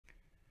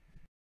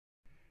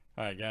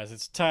All right, guys,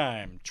 it's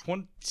time.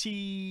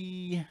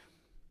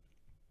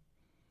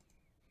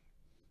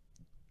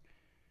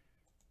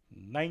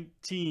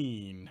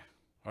 2019.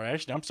 All right,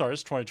 actually, I'm sorry,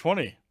 it's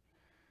 2020.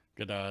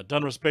 Good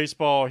Donruss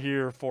baseball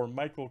here for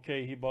Michael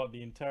K. He bought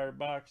the entire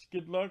box.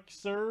 Good luck,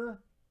 sir.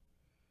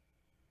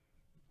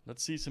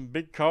 Let's see some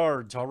big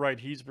cards. All right,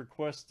 he's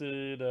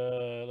requested,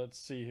 let's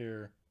see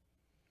here.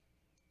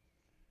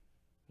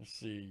 Let's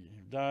see.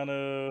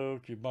 Dono,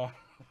 Cubano.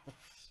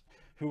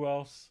 Who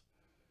else?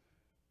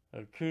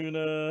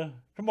 Acuna.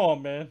 Come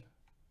on, man.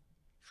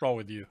 What's wrong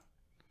with you?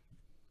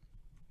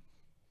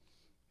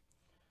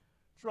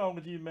 What's wrong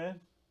with you, man?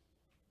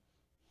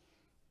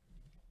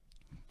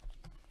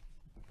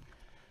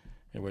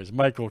 Anyways,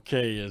 Michael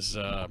K is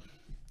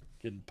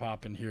getting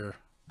popping here.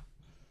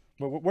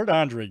 Where'd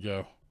Andre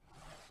go?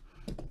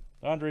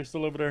 Andre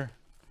still over there?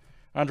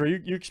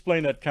 Andre, you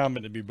explain that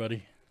comment to me,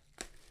 buddy.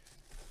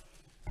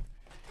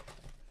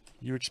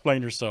 You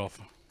explain yourself.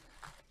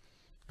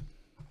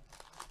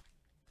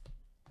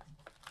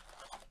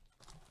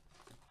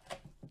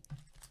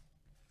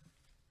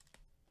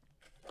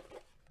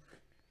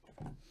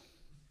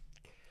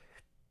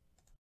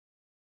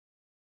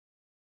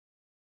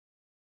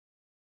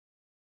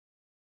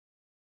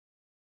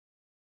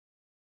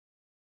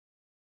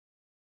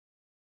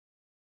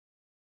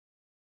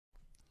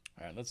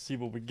 All right, let's see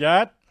what we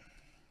got.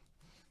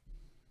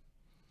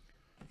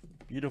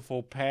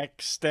 Beautiful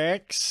pack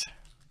stacks.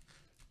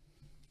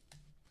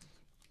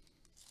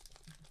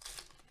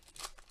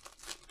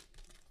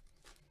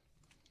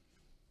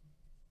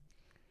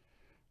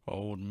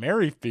 Old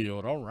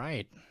Merrifield, all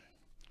right.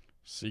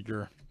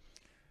 Seeger.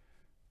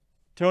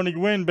 Tony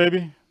Gwynn,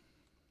 baby.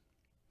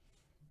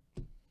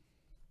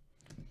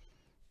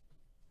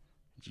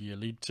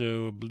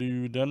 Giolito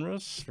Blue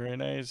Donruss, very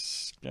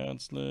nice.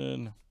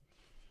 Gonsolin.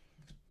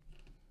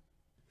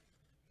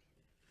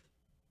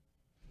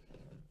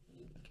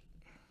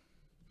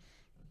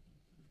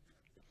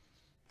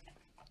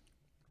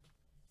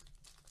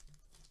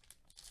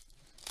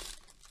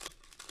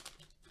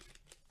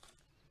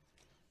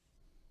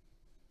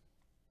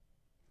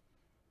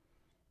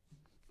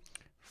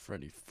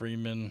 Freddie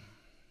Freeman.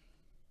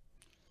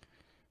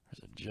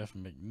 There's a Jeff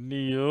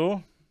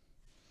McNeil.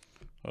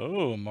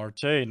 Oh,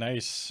 Marte,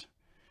 nice.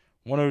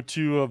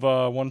 102 of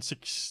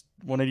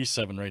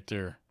 187 right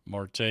there.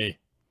 Marte.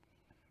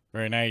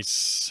 Very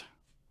nice.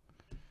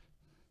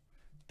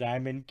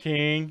 Diamond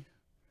King.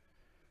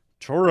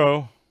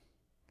 Toro.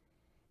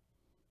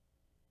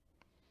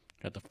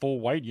 Got the full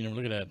white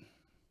uniform. Look at that.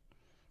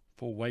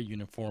 Full white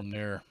uniform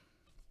there.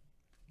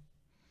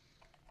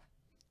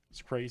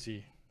 It's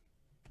crazy.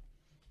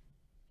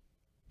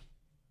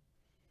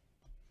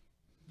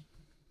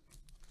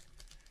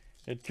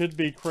 It could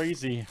be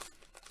crazy.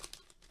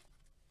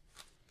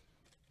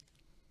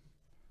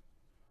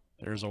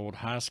 There's old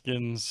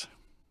Hoskins.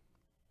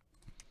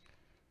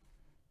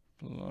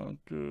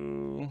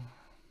 Blanco.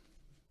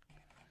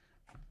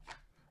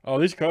 Oh,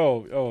 these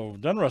go. Oh,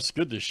 Donruss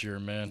good this year,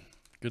 man.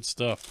 Good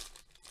stuff.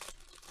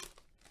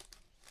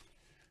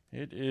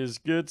 It is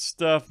good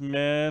stuff,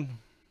 man.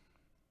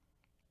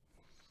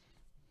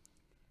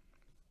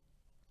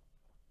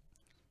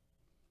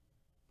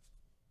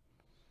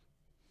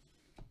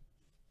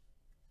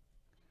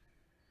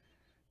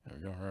 There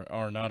we go.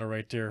 Arenado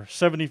right there.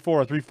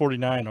 74,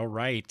 349. All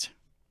right.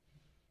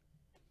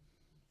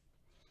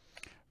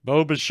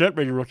 Bo Bichette,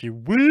 ready rookie.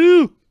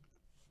 Woo!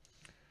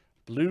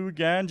 Blue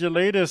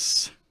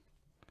Gangulatus.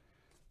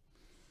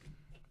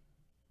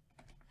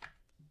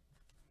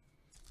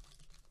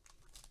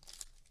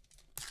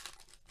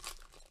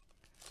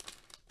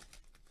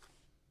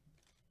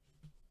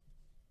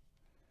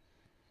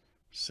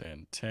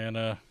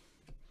 Santana.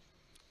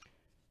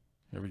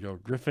 Here we go.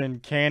 Griffin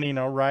Canning.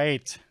 All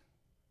right.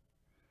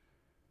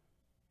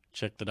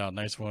 Check that out.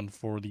 Nice one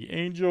for the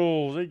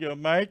Angels. There you go,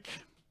 Mike.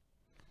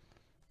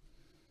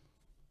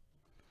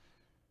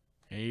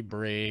 Hey,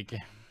 Brig.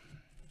 Here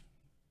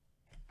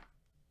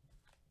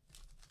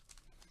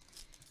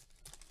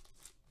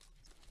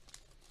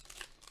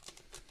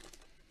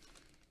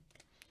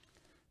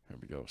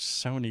we go.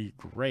 Sony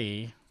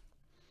Gray.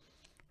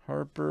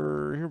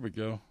 Harper. Here we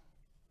go.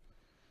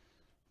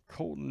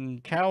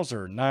 Colton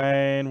Cowser.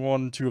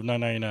 912 of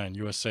 999.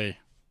 USA.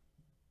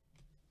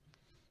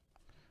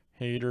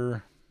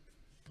 Hader.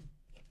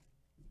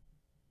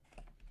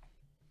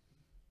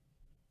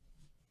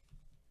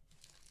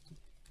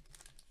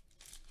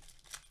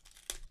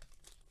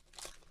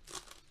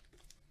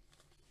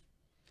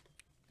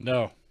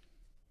 No.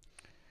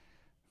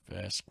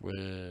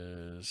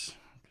 Vasquez.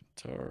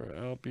 Guitar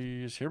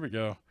Albies. Here we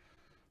go.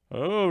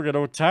 Oh, we got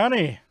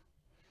Ohtani.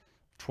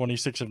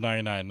 26 of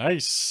 99.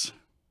 Nice.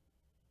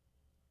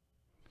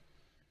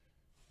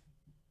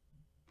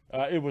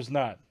 It was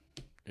not.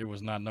 It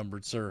was not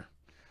numbered, sir.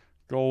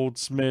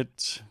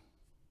 Goldsmith.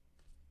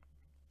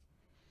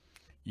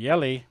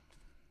 Yelly.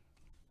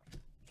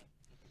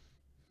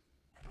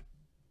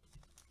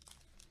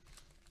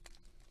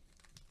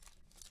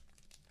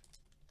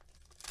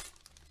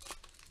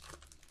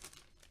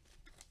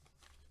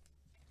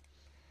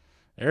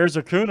 There's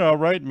Acuna. All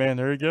right, man.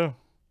 There you go.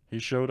 He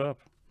showed up.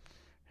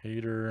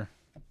 Hater.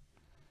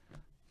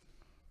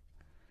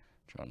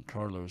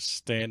 Giancarlo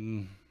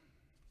Stanton.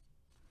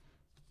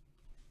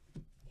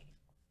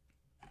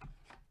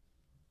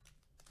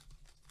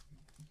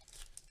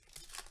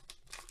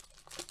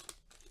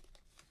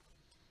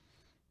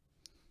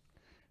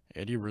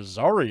 Eddie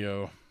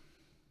Rosario.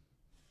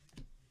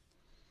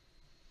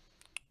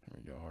 There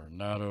we go.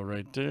 Arenado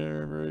right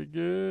there. Very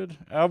good.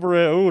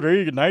 Alvarez. Oh, there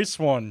you go. Nice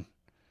one.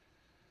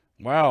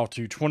 Wow.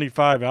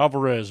 225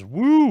 Alvarez.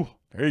 Woo.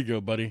 There you go,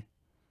 buddy.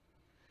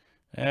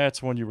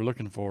 That's one you were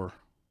looking for.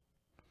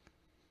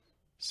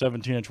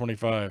 17 and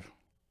 25.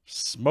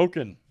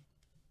 Smoking.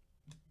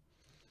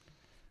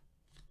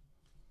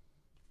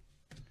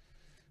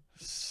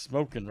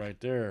 Smoking right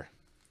there.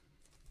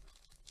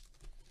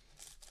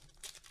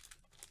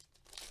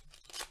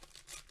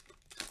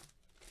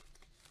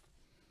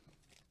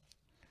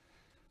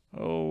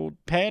 Old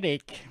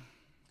Paddock.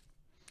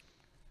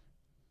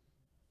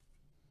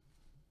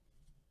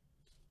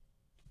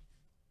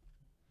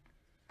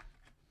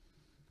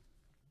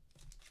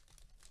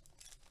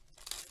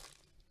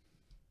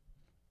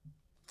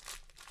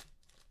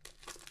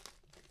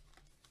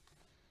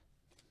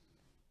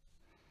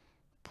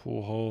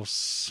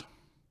 Pujols.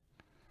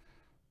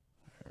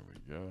 There we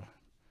go.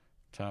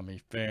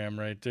 Tommy Pham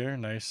right there.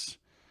 Nice.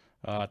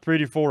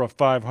 384 of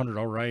 500.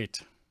 All right.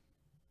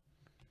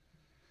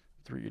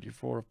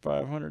 384 of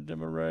 500.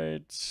 Demo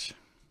right.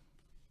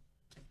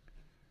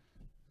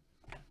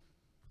 Here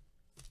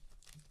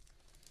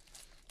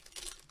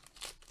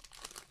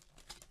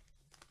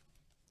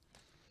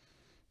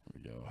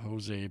we go.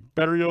 Jose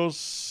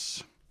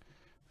Berrios.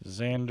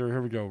 Xander.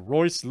 Here we go.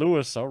 Royce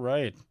Lewis. All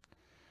right.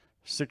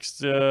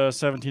 17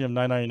 of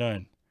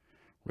 999.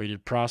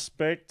 Rated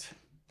prospect.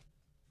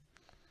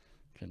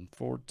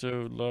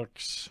 Conforto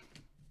Lux.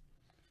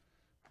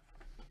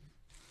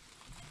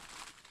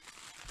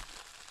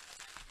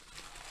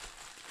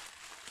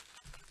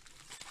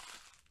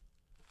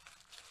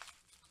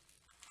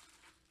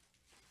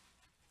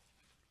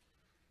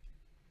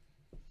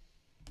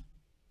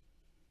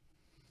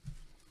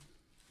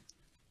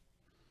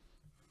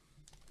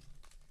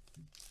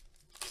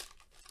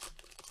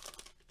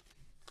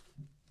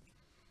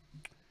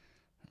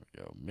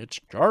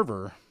 Mitch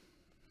Garver.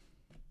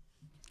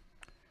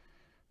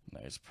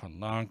 Nice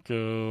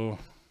Polanco.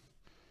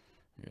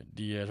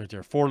 Diaz right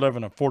there.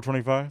 411 of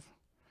 425.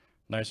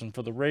 Nice one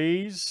for the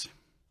Rays.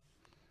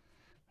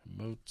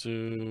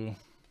 Moto.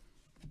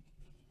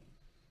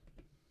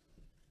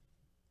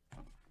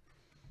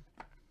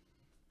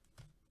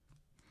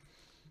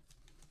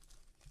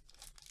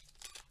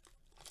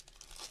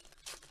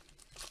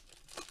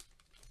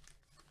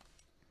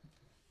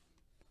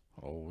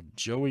 Oh,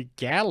 Joey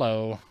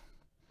Gallo.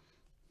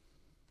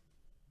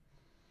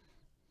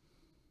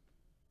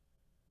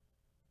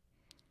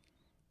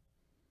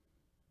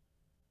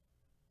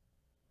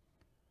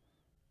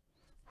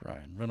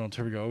 Ryan Reynolds,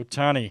 here we go.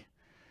 Ohtani,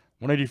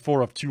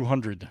 184 of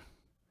 200. Here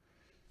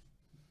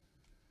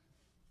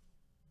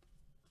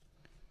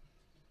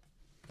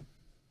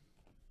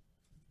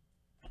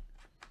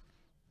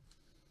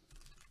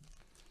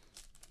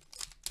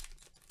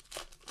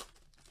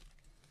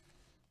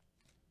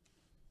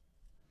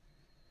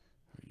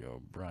we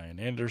go. Brian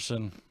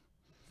Anderson.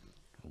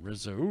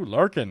 Rizzo. Ooh,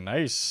 Larkin,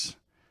 nice.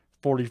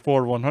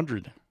 44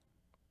 100.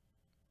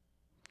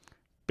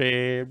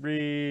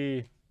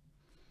 Barry.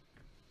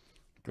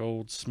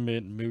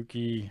 Goldsmith,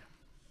 Mookie.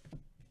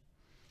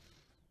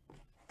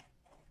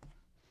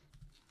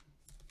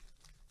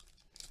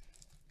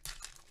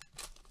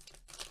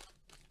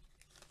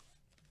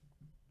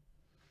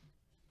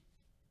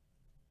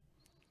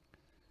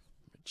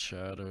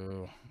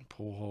 Machado,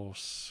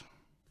 Pujols.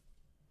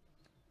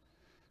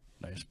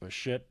 Nice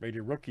Bichette,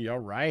 rated rookie. All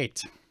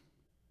right.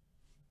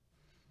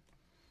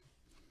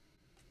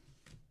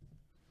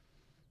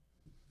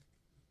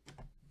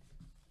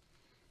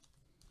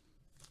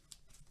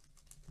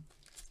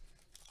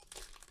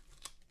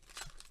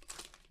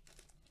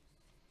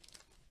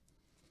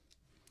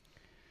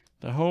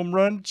 The home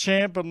run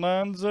champ,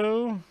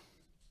 Alonso.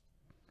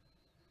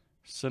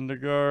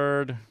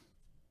 Syndergaard.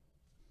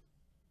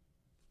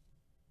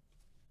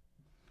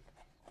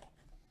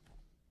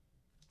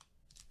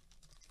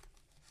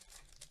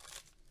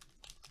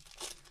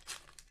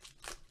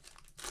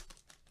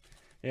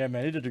 Yeah,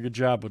 man, he did a good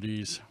job with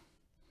these.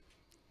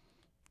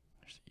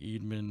 There's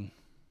Edman.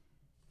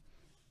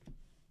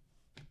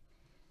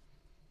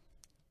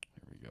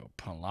 Here we go.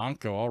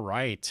 Polanco, all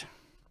right.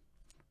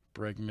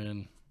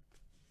 Bregman.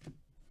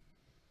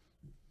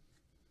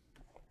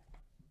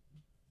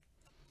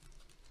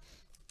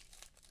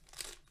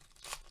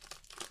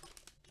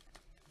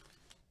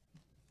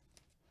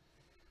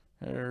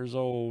 There's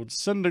old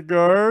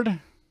Syndergaard.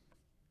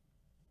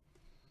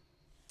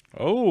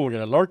 Oh, we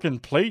got a Larkin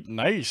plate.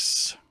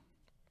 Nice.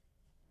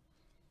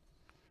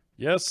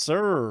 Yes,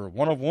 sir.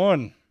 1 of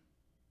 1.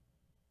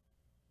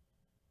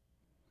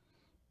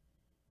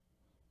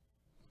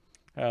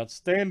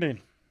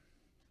 Outstanding.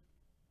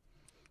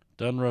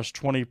 Donruss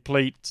 20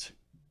 plate.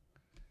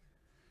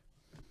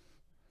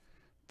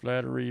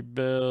 Flattery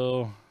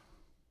Bill.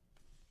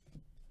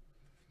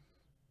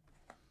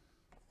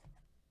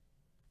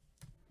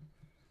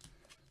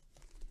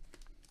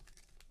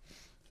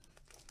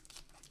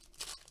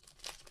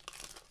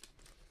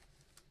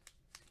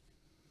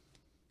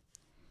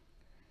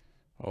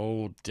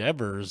 Oh,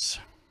 Devers.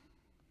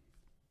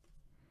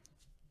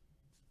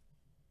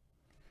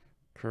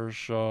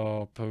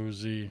 Kershaw,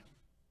 Posey.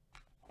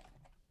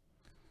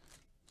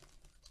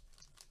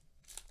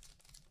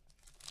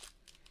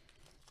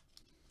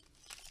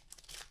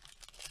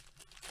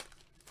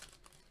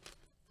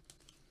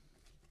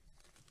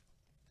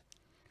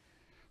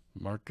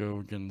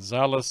 Marco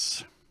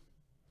Gonzalez.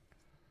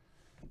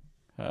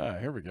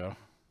 Here we go.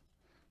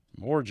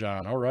 More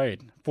John. All right.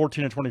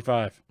 14 and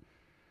 25.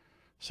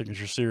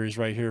 Signature series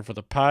right here for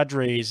the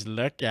Padres.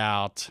 Look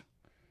out.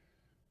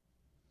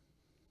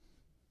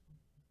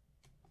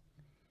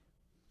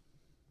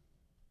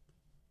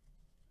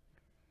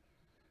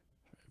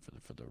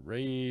 For the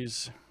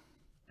Rays.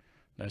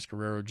 Nice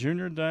Guerrero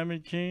Jr.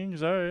 Diamond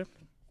Kings. All right.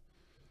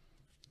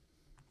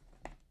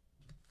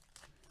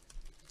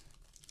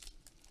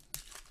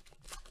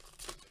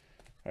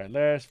 All right,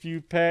 last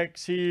few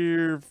packs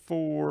here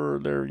for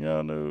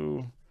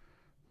Lariano,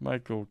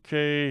 Michael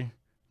K,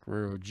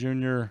 Guerrero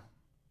Jr.,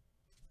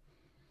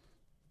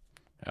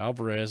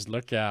 Alvarez,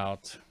 look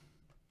out.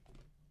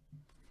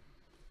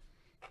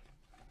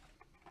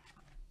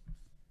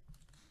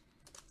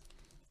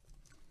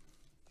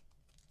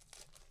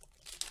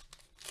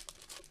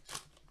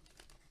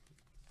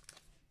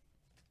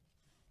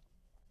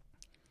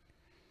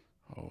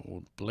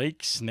 Oh,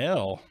 Blake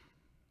Snell.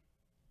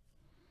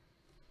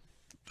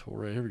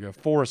 Torre, here we go.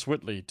 Forrest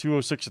Whitley,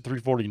 206 to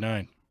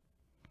 349.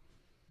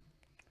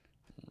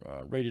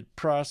 Rated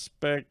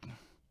prospect.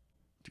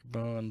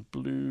 Dubon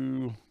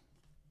blue.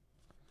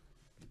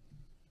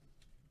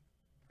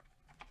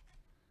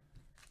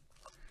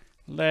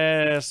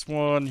 Last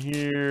one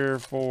here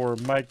for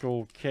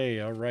Michael K.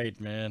 All right,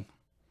 man.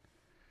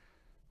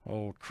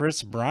 Oh,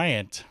 Chris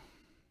Bryant.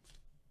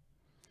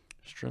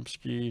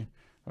 Stremski.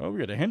 Oh, we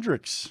got a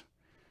Hendricks.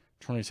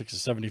 26 to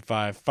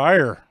 75.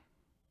 Fire.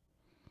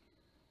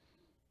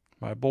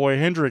 My boy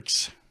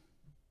Hendricks.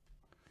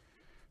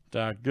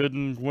 Doc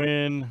Gooden,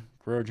 Gwynn,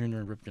 Guerrero Jr.,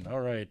 and Ripken.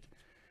 All right.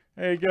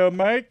 There you go,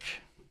 Mike.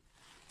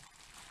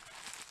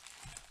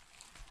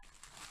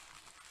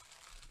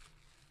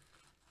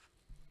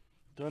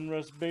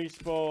 Donruss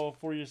baseball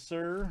for you,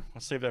 sir.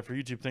 I'll save that for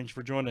YouTube. Thanks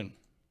for joining.